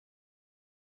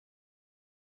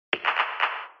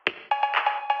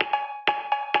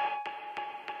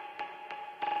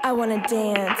I wanna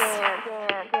dance.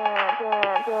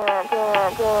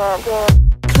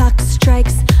 Clock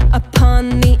strikes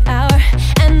upon the hour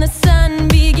and the sun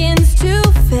begins to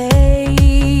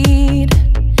fade.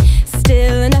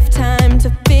 Still enough time to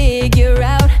figure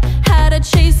out how to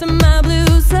chase my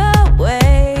blues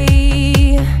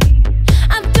away.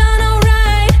 I've done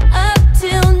alright up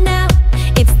till now.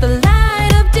 It's the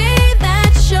light of day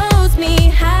that shows me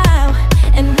how.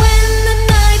 And when the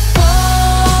night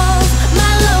falls,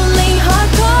 my lonely heart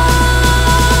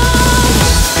calls.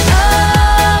 Oh,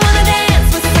 I wanna dance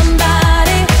with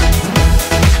somebody.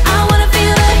 I wanna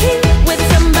feel the heat with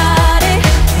somebody.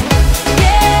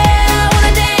 Yeah, I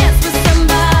wanna dance with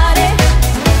somebody.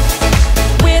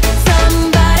 With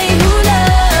somebody who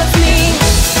loves me.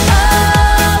 Oh,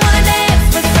 I wanna dance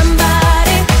with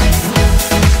somebody.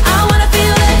 I wanna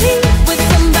feel the heat with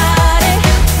somebody.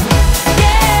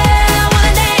 Yeah, I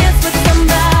wanna dance with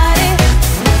somebody.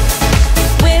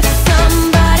 With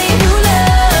somebody who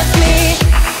loves me.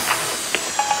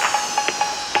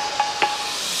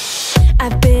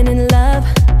 I've been in love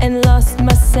and lost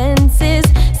my senses,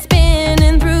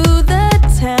 spinning through the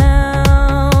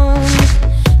town.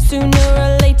 Sooner or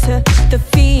later, the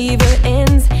fever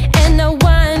ends, and I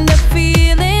wind up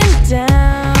feeling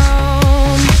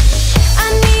down. I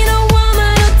need a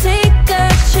woman who'll take a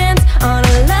chance on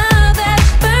a love that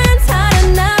burns hot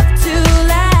enough to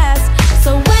last.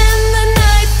 So when the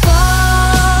night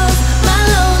falls, my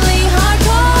lonely heart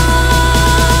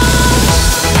calls.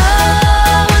 Oh,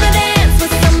 I wanna dance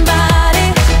with somebody.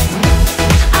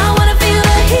 I wanna feel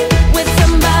the heat with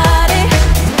somebody.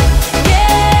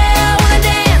 Yeah, I wanna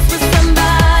dance with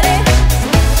somebody.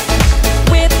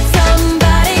 With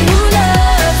somebody who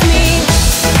loves me.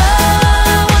 Oh,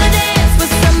 I wanna dance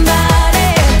with somebody.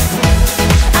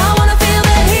 I wanna feel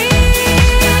the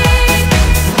heat.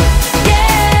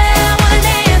 Yeah, I wanna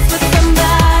dance with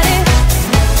somebody.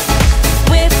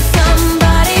 With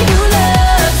somebody who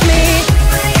loves me.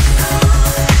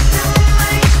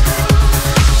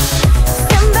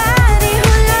 Somebody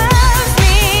who loves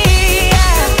me.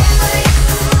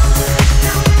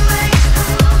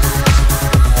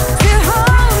 To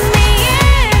hold me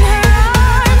in her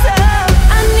arms.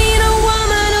 Oh, I need a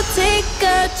woman who'll take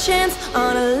a chance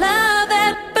on a love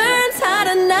that burns hot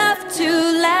enough to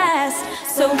last.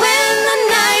 So when the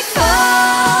night falls,